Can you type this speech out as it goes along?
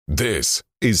This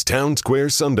is Town Square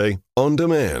Sunday on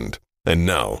demand. And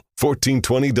now,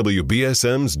 1420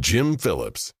 WBSM's Jim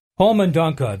Phillips. Paul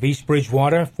Mendonca of East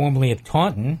Bridgewater, formerly of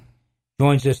Taunton,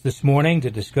 joins us this morning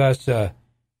to discuss a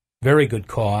very good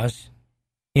cause.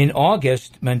 In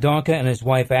August, Mendonca and his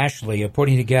wife Ashley are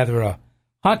putting together a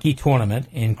hockey tournament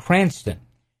in Cranston.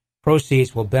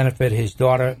 Proceeds will benefit his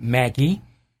daughter Maggie.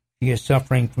 She is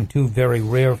suffering from two very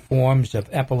rare forms of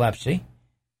epilepsy.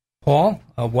 Paul,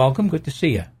 welcome. Good to see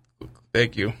you.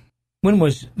 Thank you. When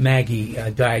was Maggie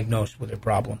diagnosed with her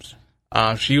problems?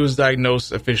 She was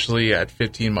diagnosed officially at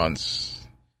 15 months.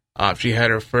 She had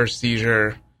her first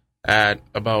seizure at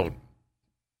about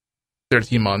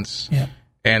 13 months. Yeah.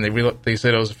 And they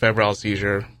said it was a febrile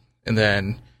seizure. And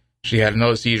then she had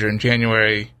another seizure in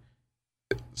January,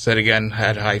 said again,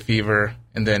 had high fever.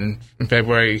 And then in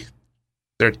February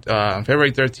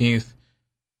 13th,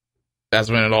 that's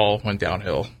when it all went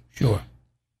downhill. Sure.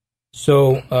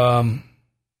 So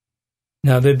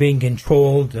now they're being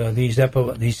controlled,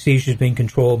 these seizures being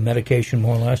controlled, medication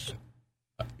more or less?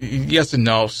 Yes and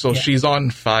no. So yeah. She's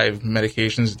on 5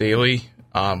 medications daily,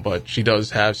 but she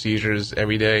does have seizures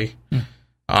every day.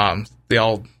 They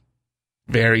all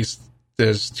vary.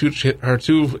 There's her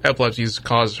two epilepsies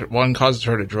one causes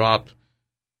her to drop,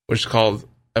 which is called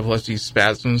epilepsy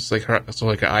spasms, her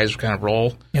eyes kind of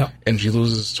roll, yeah. And she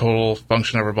loses total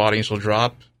function of her body and she'll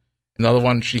drop. Another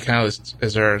one, she kind of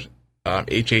is her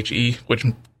HHE, which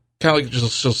kind of like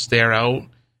just she'll stare out,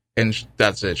 and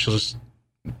that's it. She'll just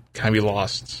kind of be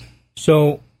lost.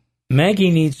 So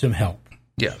Maggie needs some help.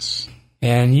 Yes.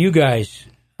 And you guys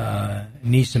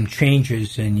need some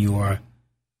changes in your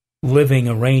living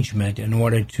arrangement in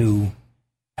order to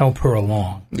help her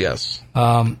along. Yes.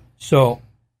 So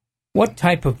what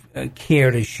type of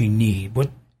care does she need?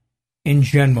 In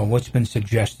general, what's been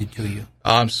suggested to you?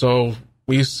 So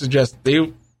we suggest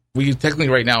we technically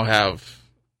right now have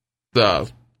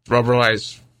the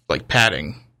rubberized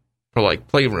padding for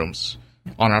playrooms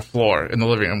on our floor in the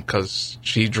living room because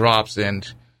she drops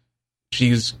and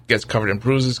she gets covered in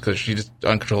bruises because she just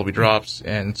uncontrollably drops,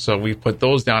 and so we put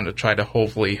those down to try to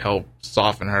hopefully help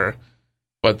soften her.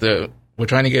 But we're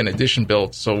trying to get an addition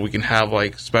built so we can have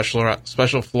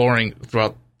special flooring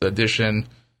throughout the addition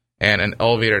and an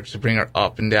elevator to bring her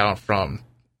up and down from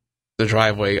the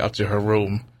driveway up to her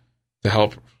room to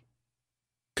help,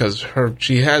 because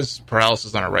she has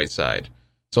paralysis on her right side,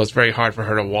 so it's very hard for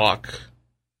her to walk.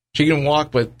 She can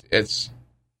walk, but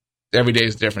every day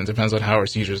is different. It depends on how her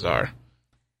seizures are.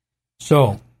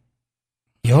 So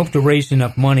you hope to raise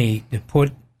enough money to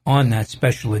put on that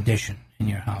special edition in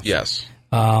your house. Yes.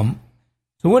 So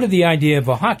where did the idea of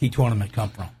a hockey tournament come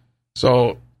from?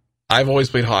 So I've always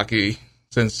played hockey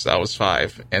since I was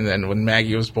 5, and then when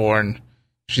Maggie was born,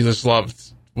 she just loved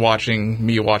watching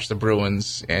me watch the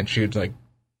Bruins, and she would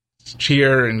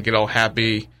cheer and get all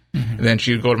happy. Mm-hmm. And then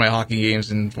she would go to my hockey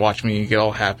games and watch me get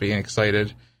all happy and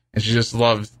excited. And she just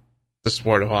loved the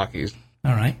sport of hockey.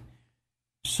 All right.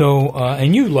 So,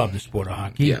 and you love the sport of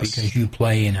hockey, yes, because you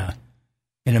play in a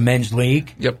men's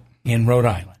league. Yep. In Rhode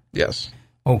Island. Yes.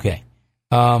 Okay.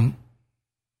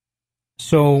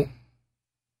 So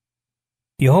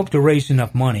you hope to raise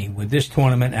enough money with this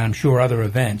tournament, and I'm sure other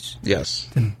events. Yes.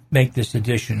 To make this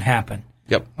edition happen.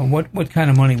 Yep. What kind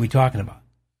of money are we talking about?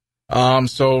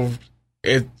 So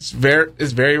it's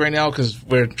very right now because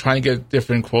we're trying to get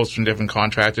different quotes from different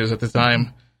contractors at the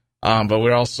time. But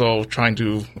we're also trying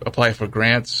to apply for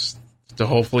grants to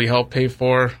hopefully help pay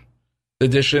for the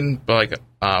edition. But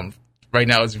right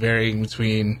now it's varying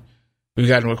between, we've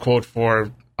gotten a quote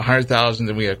for $100,000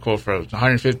 and we got a quote for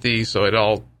 $150,000.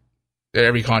 So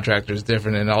every contractor is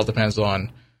different, and it all depends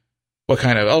on what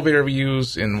kind of elevator we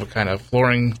use and what kind of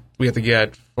flooring we have to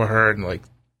get for her, and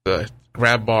the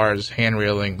grab bars, hand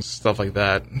railings, stuff like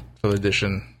that for the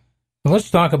addition. So let's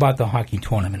talk about the hockey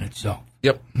tournament itself.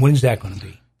 Yep. When's that going to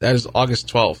be? That is August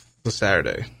 12th, the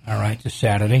Saturday. All right, it's a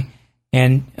Saturday.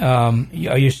 And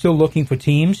are you still looking for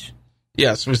teams?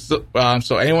 Yes.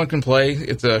 So anyone can play.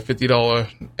 It's a $50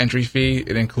 entry fee.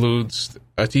 It includes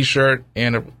a T-shirt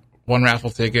and one raffle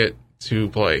ticket to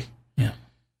play. Yeah.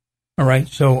 All right.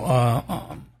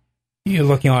 So you're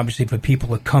looking obviously for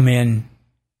people to come in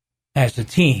as a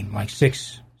team, like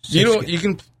six. You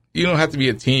don't have to be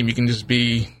a team. You can just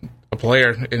be a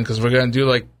player, and because we're gonna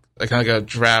do a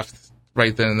draft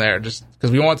right then and there, just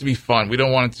because we want it to be fun. We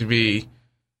don't want it to be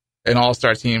an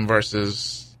all-star team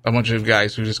versus a bunch of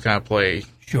guys who just kind of play.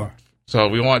 Sure. So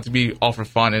we want it to be all for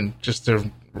fun and just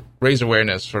to raise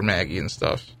awareness for Maggie and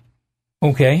stuff.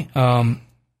 Okay.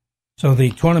 So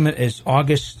the tournament is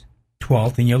August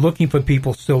 12th, and you're looking for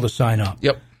people still to sign up.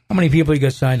 Yep. How many people you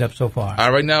got signed up so far?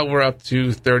 Right now we're up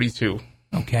to 32.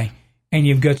 Okay. And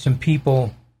you've got some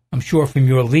people, I'm sure, from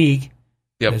your league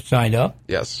that have signed up.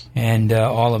 Yes. And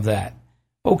all of that.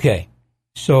 Okay.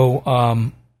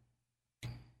 So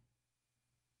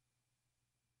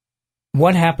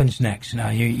what happens next? Now,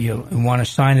 you want to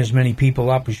sign as many people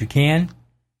up as you can?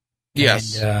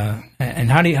 Yes. And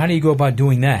how do you go about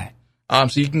doing that?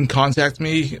 So you can contact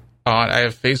me I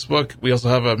have Facebook. We also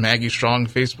have a Maggie Strong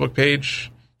Facebook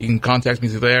page. You can contact me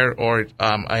through there, or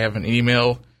I have an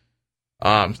email.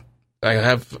 I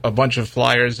have a bunch of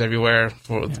flyers everywhere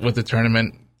with the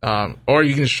tournament. Or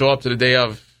you can show up to the day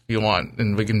of if you want,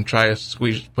 and we can try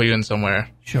to put you in somewhere.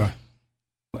 Sure.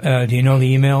 Do you know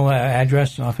the email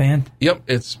address offhand? Yep,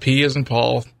 it's P as in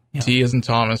Paul, T as in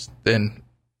Thomas, then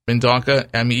Mendonca,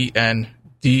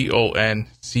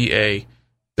 MENDONCA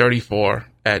 34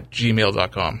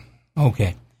 @gmail.com.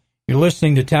 Okay. You're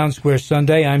listening to Town Square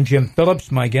Sunday. I'm Jim Phillips.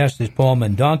 My guest is Paul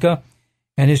Mendonca,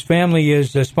 and his family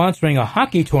is sponsoring a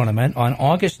hockey tournament on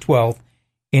August 12th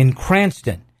in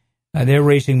Cranston. They're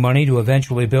raising money to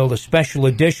eventually build a special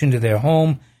addition to their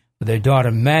home for their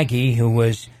daughter Maggie, who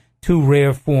has 2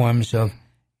 rare forms of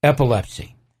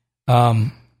epilepsy.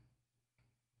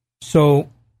 So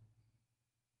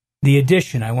the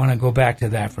addition, I want to go back to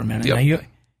that for a minute. Yep. Now,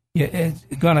 it's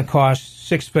going to cost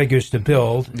 6 figures to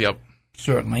build. Yep.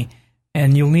 Certainly.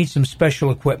 And you'll need some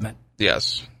special equipment.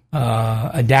 Yes.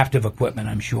 Adaptive equipment,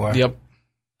 I'm sure. Yep.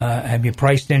 Have you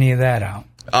priced any of that out?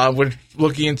 We're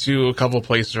looking into a couple of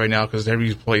places right now because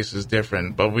every place is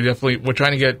different. But we're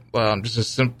trying to get just a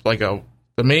simple,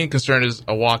 the main concern is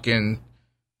a walk-in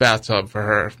bathtub for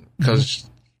her because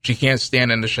she can't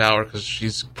stand in the shower because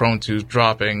she's prone to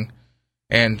dropping,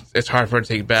 and it's hard for her to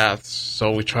take baths.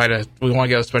 So we want to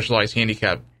get a specialized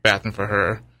handicap bathroom for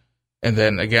her. And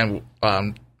then again,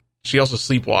 she also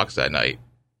sleepwalks at night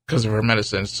because of her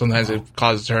medicine. Sometimes it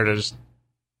causes her to just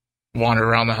wander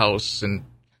around the house, and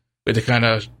we have to kind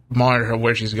of monitor her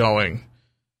where she's going.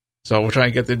 So we're trying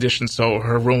to get the addition so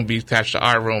her room will be attached to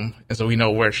our room, and so we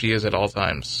know where she is at all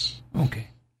times. Okay.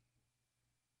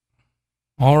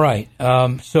 All right.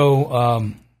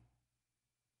 So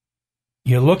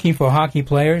you're looking for hockey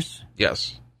players?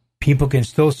 Yes. People can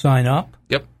still sign up?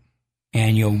 Yep.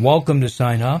 And you're welcome to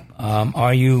sign up.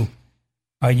 Are you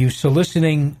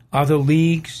soliciting other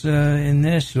leagues in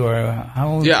this, or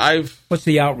how? Yeah, What's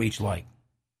the outreach like?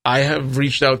 I have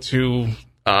reached out to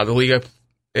the league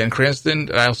in Cranston.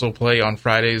 I also play on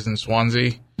Fridays in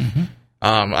Swansea. Mm-hmm.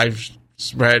 I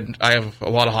have a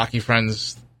lot of hockey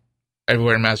friends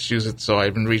everywhere in Massachusetts, so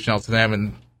I've been reaching out to them,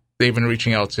 and they've been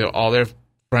reaching out to all their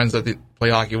friends that they play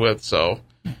hockey with. So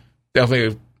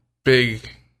definitely a big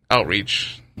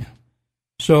outreach.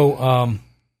 So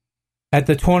at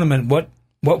the tournament,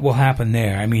 what will happen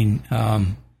there? I mean,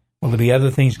 will there be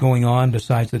other things going on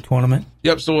besides the tournament?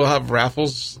 Yep. So we'll have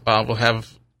raffles.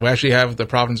 We actually have the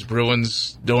Providence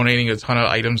Bruins donating a ton of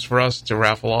items for us to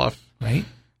raffle off. Right.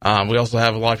 We also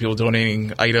have a lot of people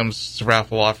donating items to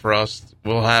raffle off for us.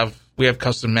 We have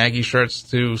custom Maggie shirts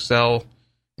to sell,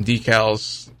 and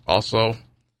decals also.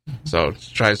 So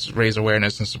to try to raise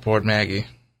awareness and support Maggie.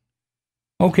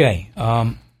 Okay.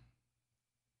 Now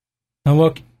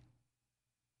look,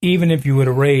 even if you were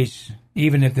to raise,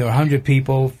 even if there were 100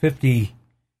 people, $50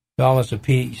 a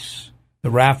piece, the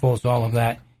raffles, all of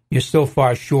that, you're still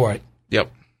far short.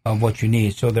 Yep. Of what you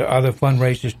need. So there are other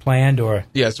fundraisers planned, or?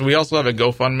 Yeah, so we also have a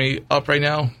GoFundMe up right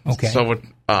now. Okay. So,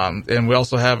 and we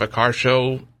also have a car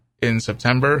show in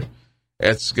September.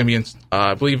 It's going to be in,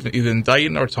 I believe, either in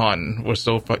Dayton or Taunton. We're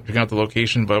still figuring out the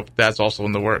location, but that's also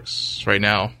in the works right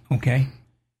now. Okay.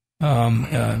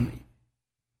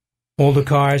 Older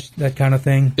cars, that kind of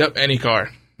thing? Yep, any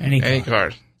car. Any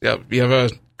car. Yep, you have a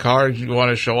car you want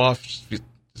to show off,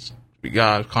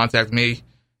 contact me,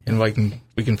 and we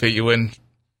can fit you in.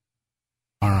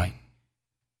 All right.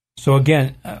 So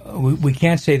again, we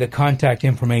can't say the contact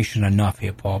information enough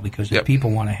here, Paul, because if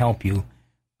people want to help you,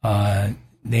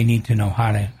 they need to know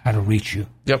how to reach you.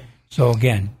 Yep. So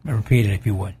again, repeat it if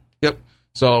you would. Yep.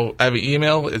 So I have an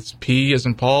email. It's P as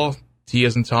in Paul, T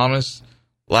as in Thomas,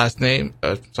 last name.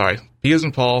 P as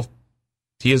in Paul,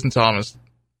 T as in Thomas,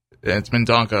 and it's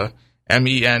Mendonca,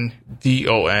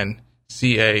 MENDONCA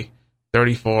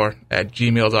 34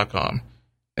 @gmail.com.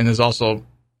 And there's also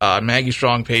Maggie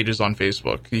Strong pages on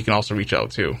Facebook. You can also reach out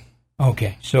to.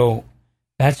 Okay, so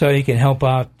that's how you can help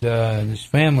out this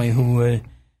family who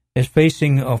is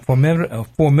facing a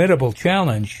formidable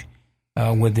challenge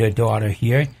with their daughter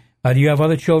here. Do you have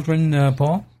other children,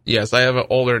 Paul? Yes, I have an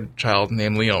older child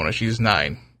named Leona. She's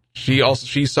 9.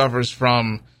 She suffers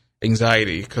from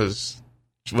anxiety because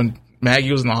when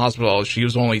Maggie was in the hospital, she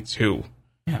was only 2.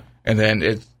 Yeah. And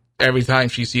then every time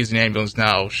she sees an ambulance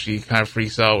now, she kind of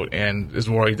freaks out and is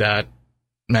worried that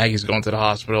Maggie's going to the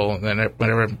hospital. And then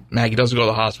whenever Maggie does go to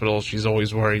the hospital, she's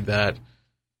always worried that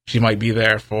she might be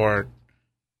there for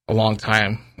a long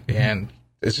time. And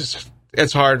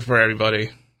it's hard for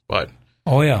everybody. But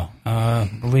oh yeah,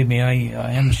 believe me,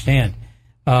 I understand.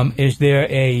 Is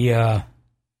there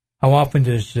how often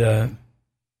does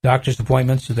doctor's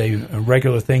appointments, are they a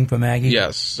regular thing for Maggie?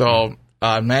 Yes. So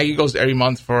Maggie goes every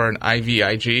month for an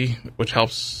IVIG, which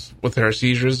helps with her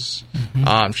seizures.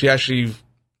 Mm-hmm. She actually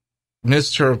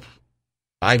missed her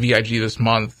IVIG this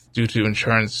month due to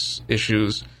insurance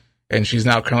issues, and she's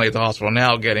now currently at the hospital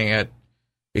now getting it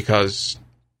because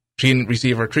she didn't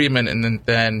receive her treatment, and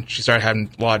then she started having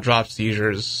a lot of drop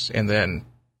seizures, and then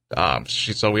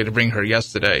so we had to bring her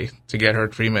yesterday to get her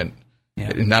treatment,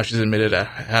 and now she's admitted at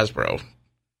Hasbro.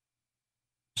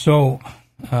 So,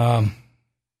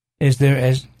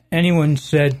 has anyone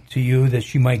said to you that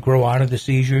she might grow out of the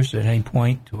seizures at any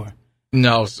point, or?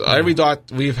 No. So every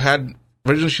doctor we've had,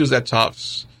 originally she was at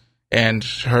Tufts, and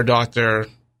her doctor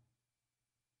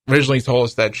originally told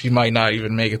us that she might not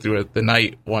even make it through the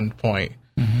night one point.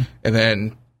 Mm-hmm. And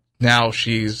then now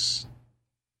she's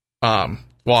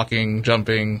walking,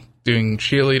 jumping, doing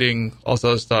cheerleading, all this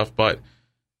other stuff. But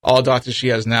all doctors she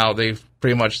has now, they've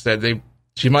pretty much said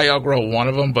she might outgrow one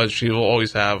of them, but she will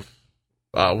always have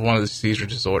one of the seizure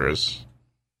disorders.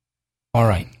 All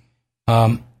right.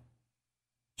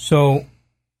 So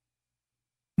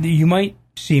you might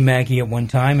see Maggie at one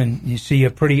time, and you see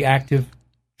a pretty active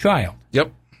child.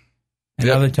 Yep. And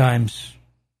other times,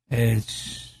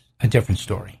 it's a different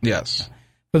story. Yes.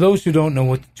 For those who don't know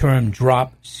what the term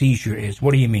drop seizure is,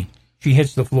 what do you mean? She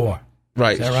hits the floor.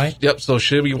 Right. Is that right? Yep. So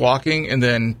she'll be walking, and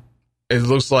then it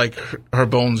looks like her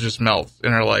bones just melt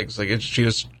in her legs. Like she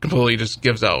just completely just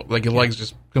gives out. Like your legs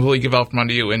just completely give out from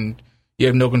under you, and you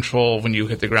have no control when you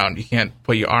hit the ground. You can't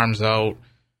put your arms out,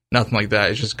 nothing like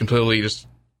that. It's just completely just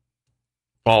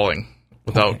falling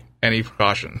without any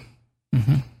precaution.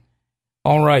 Mm-hmm.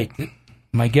 All right.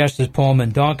 My guest is Paul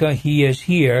Mendonca. He is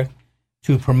here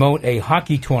to promote a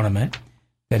hockey tournament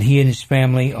that he and his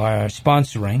family are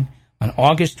sponsoring on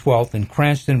August 12th in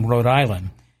Cranston, Rhode Island.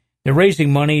 They're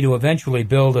raising money to eventually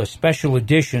build a special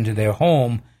addition to their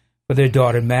home for their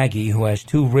daughter Maggie, who has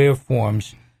 2 rare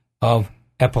forms of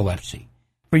epilepsy.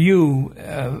 For you,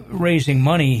 raising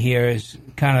money here is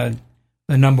kind of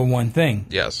the number one thing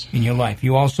in your life.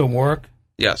 You also work?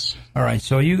 Yes. All right,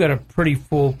 so you got a pretty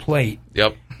full plate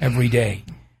every day.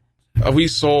 We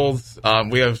sold,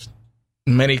 we have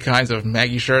many kinds of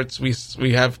Maggie shirts.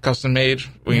 We have custom made.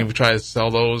 We try to sell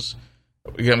those.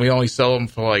 Again, we only sell them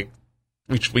for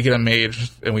we get them made,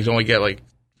 and we only get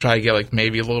try to get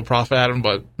maybe a little profit out of them,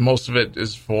 but most of it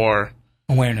is for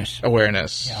awareness.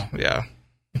 Yeah.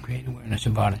 Create awareness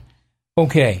about it.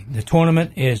 Okay, the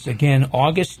tournament is again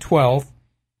August 12th.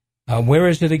 Where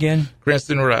is it again?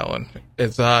 Cranston, Rhode Island.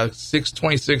 It's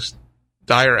 626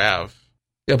 Dyer Ave.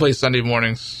 They play Sunday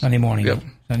mornings. Sunday morning. Yep.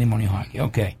 Sunday morning hockey.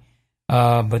 Okay.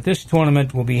 But this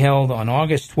tournament will be held on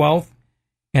August 12th.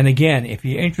 And again, if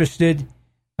you're interested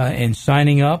in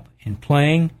signing up and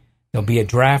playing, there'll be a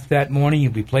draft that morning.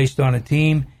 You'll be placed on a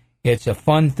team. It's a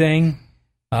fun thing.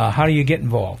 How do you get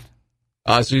involved?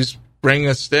 So you just bring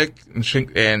a stick,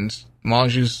 and as long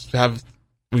as you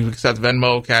we accept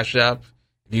Venmo, Cash App,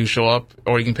 if you show up,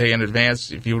 or you can pay in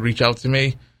advance if you reach out to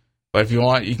me. But if you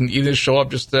want, you can either show up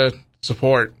just to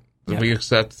support. We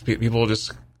accept people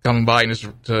just coming by and just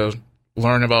to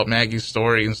learn about Maggie's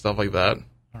story and stuff like that.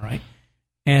 All right.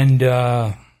 And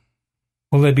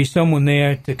will there be someone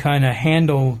there to kind of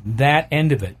handle that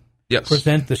end of it? Yes.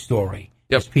 Present the story.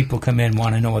 Yep. As people come in,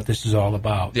 want to know what this is all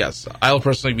about. Yes. I'll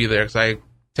personally be there because I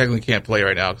technically can't play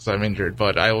right now because I'm injured.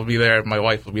 But I will be there. My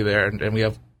wife will be there. And we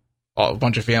have a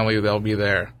bunch of family that'll be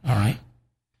there. All right.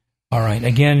 All right.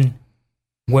 Again,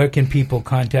 where can people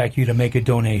contact you to make a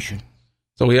donation?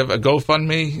 So we have a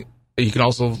GoFundMe. You can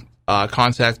also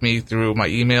contact me through my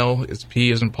email. It's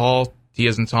P as in Paul, T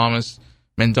as in Thomas,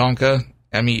 Mendonca,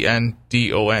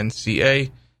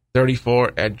 Mendonca,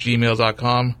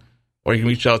 34@gmail.com. Or you can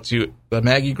reach out to the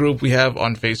Maggie group we have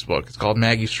on Facebook. It's called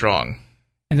Maggie Strong.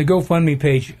 And the GoFundMe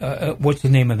page, what's the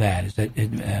name of that? Is it?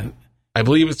 I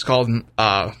believe it's called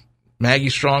Maggie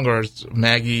Strong, or it's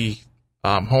Maggie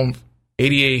Home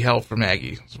ADA Help for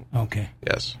Maggie. Okay.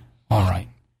 Yes. All right.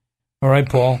 All right,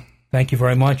 Paul. Thank you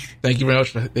very much. Thank you very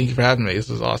much. Thank you for having me.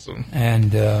 This is awesome.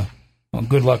 And well,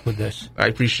 good luck with this. I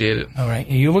appreciate it. All right.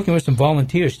 And you're looking for some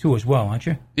volunteers, too, as well, aren't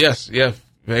you? Yes. Yeah.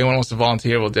 If anyone wants to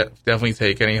volunteer, we'll definitely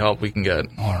take any help we can get.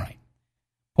 All right.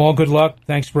 Paul, good luck.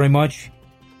 Thanks very much.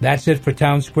 That's it for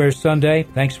Town Square Sunday.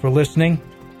 Thanks for listening.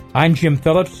 I'm Jim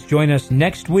Phillips. Join us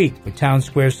next week for Town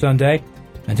Square Sunday.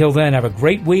 Until then, have a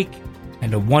great week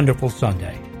and a wonderful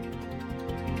Sunday.